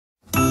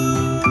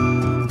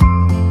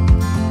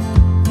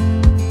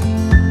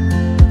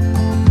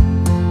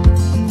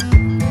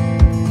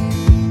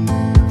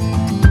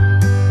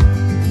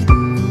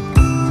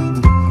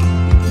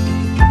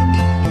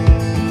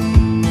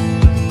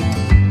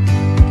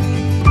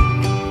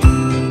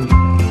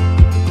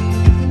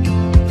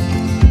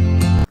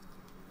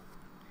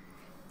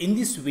In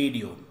this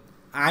video,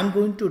 I am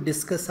going to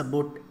discuss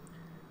about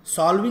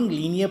solving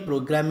linear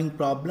programming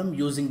problem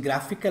using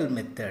graphical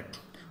method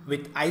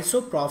with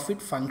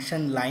Iso-Profit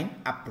function line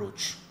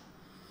approach.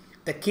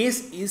 The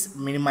case is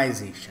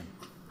minimization.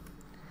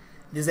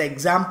 This is an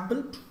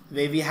example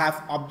where we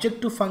have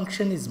objective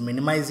function is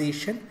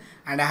minimization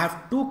and I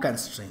have two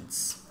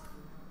constraints.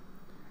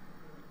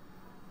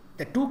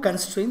 The two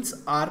constraints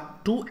are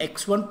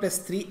 2x1 plus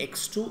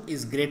 3x2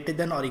 is greater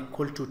than or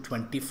equal to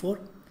 24.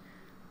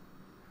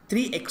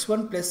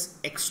 3x1 plus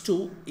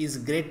x2 is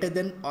greater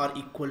than or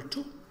equal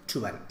to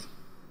 12.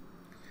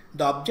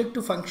 The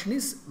objective function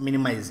is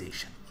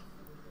minimization.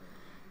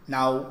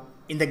 Now,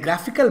 in the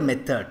graphical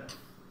method,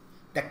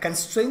 the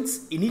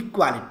constraints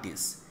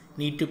inequalities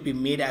need to be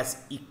made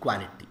as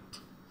equality.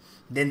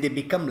 Then they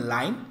become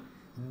line.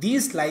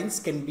 These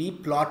lines can be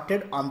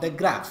plotted on the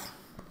graph.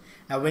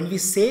 Now, when we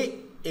say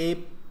a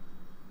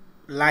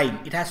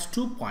line, it has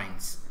 2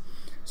 points.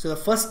 So, the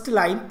first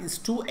line is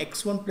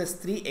 2x1 plus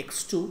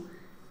 3x2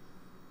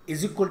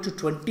 is equal to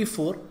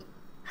 24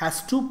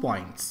 has 2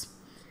 points.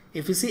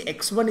 If you see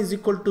x1 is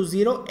equal to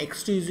 0,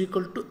 x2 is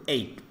equal to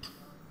 8.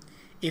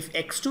 If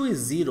x2 is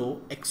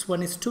 0,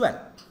 x1 is 12.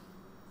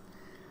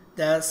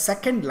 The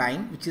second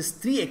line, which is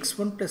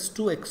 3x1 plus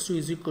 2x2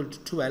 is equal to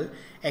 12,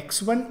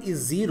 x1 is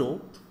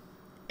 0,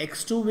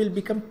 x2 will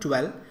become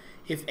 12.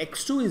 If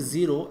x2 is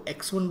 0,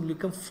 x1 will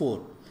become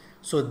 4.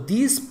 So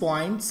these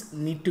points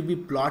need to be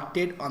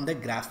plotted on the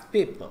graph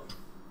paper.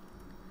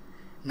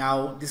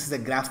 Now this is a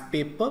graph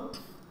paper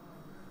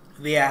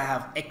where I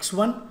have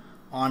x1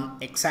 on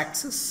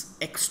x-axis,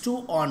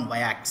 x2 on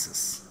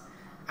y-axis.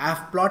 I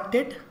have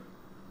plotted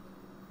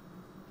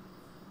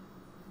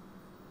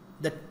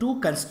the two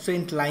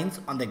constraint lines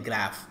on the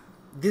graph.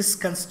 This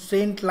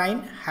constraint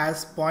line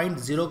has point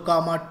 0,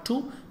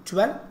 2,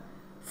 12,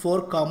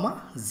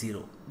 4,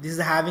 0. This is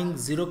having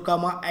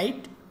 0,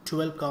 8,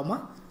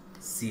 12,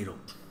 0.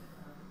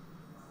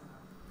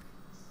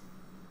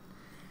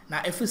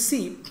 Now if you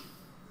see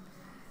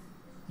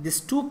these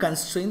two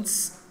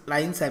constraints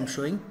lines I am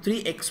showing,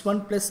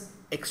 3x1 plus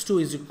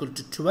x2 is equal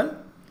to 12,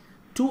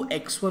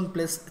 2x1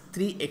 plus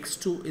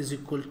 3x2 is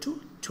equal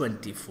to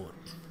 24.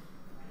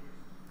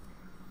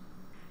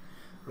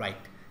 Right.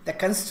 The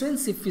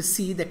constraints, if you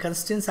see, the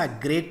constraints are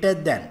greater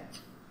than.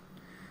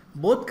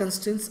 Both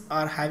constraints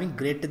are having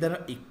greater than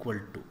or equal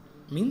to.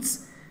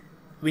 Means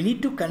we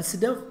need to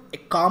consider a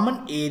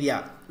common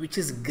area which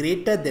is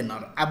greater than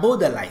or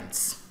above the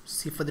lines.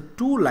 See, for the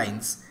two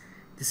lines,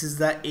 this is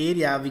the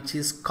area which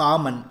is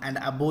common and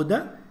above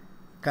the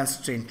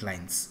constraint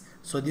lines.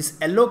 So this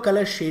yellow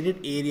color shaded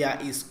area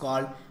is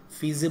called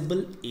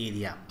feasible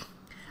area.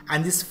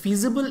 And this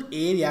feasible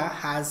area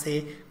has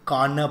a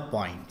corner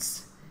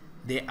points.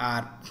 They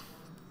are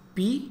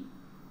P,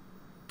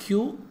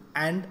 Q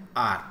and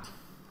R.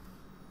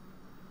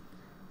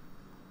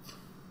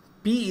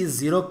 P is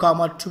 0,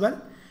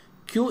 12,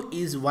 Q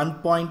is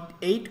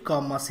 1.8,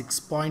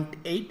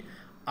 6.8,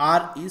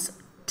 R is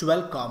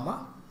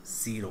 12,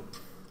 0.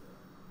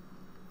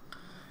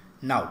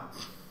 Now,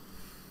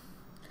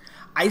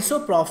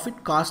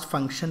 Iso-Profit cost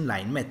function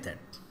line method.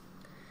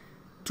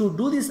 To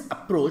do this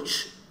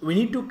approach, we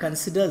need to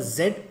consider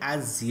Z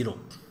as 0.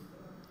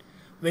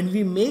 When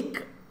we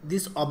make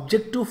this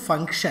objective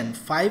function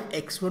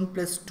 5x1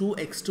 plus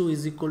 2x2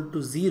 is equal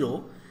to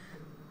 0,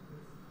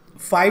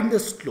 find the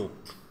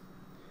slope.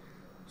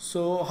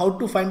 So how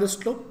to find the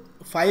slope?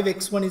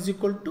 5x1 is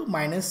equal to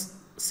minus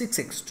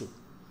 6x2.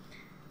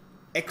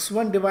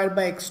 x1 divided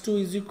by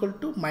x2 is equal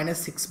to minus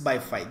 6 by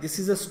 5. This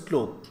is a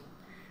slope.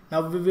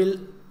 Now we will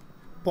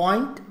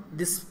point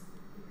this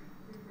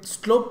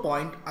slope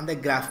point on the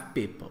graph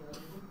paper.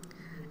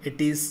 It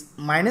is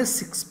minus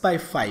 6 by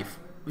 5,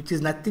 which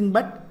is nothing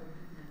but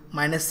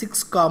minus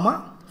 6,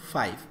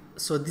 5.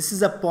 So this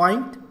is a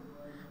point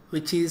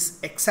which is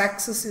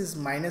x-axis is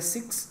minus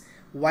 6,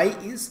 y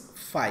is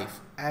 5.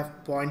 I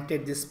have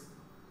pointed this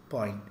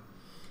point.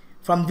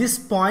 From this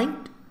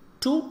point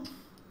to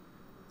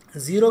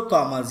 0,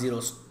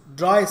 0,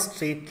 draw a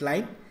straight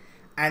line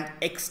and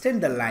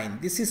extend the line.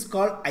 This is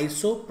called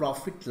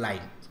Iso-Profit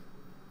line.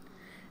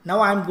 Now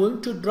I am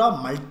going to draw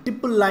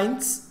multiple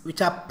lines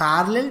which are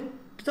parallel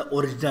to the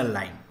original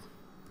line.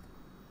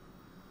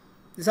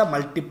 These are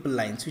multiple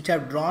lines which I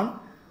have drawn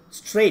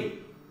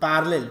straight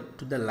parallel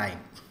to the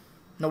line.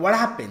 Now what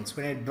happens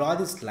when I draw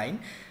this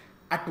line?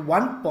 At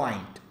one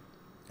point,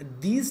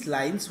 these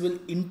lines will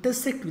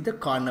intersect with the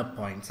corner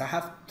points. I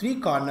have 3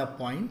 corner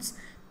points,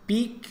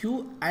 P,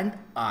 Q and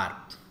R.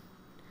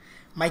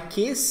 My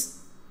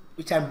case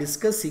which I am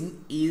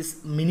discussing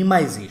is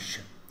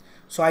minimization.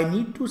 So I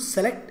need to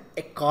select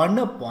a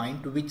corner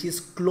point which is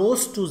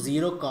close to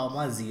 0,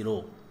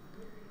 0.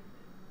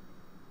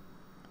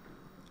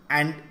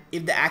 And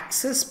if the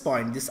access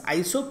point, this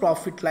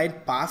Iso-Profit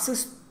line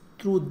passes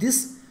through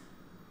this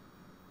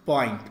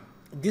point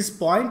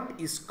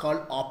is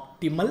called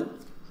optimal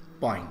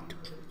point,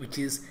 which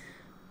is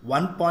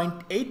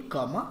 1.8,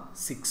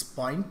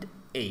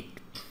 6.8.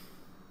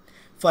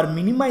 For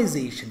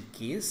minimization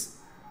case,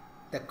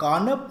 the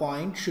corner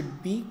point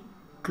should be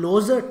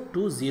closer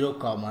to 0,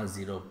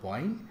 0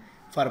 point.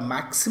 For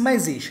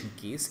maximization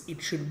case,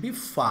 it should be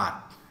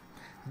far.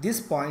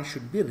 This point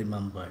should be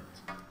remembered.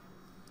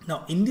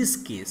 Now in this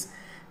case,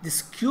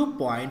 this Q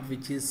point,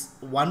 which is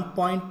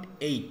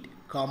 1.8,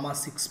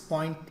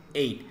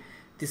 6.8,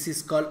 this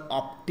is called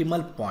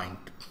optimal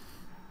point.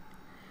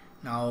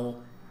 Now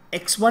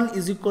x1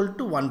 is equal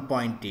to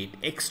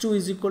 1.8, x2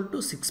 is equal to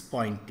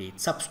 6.8.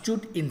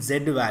 Substitute in z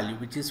value,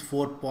 which is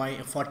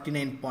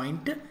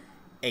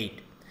 49.8.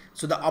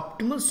 So the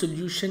optimal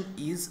solution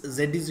is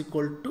z is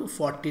equal to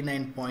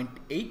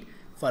 49.8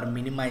 for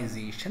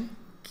minimization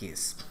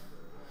case.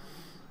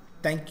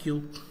 Thank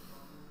you.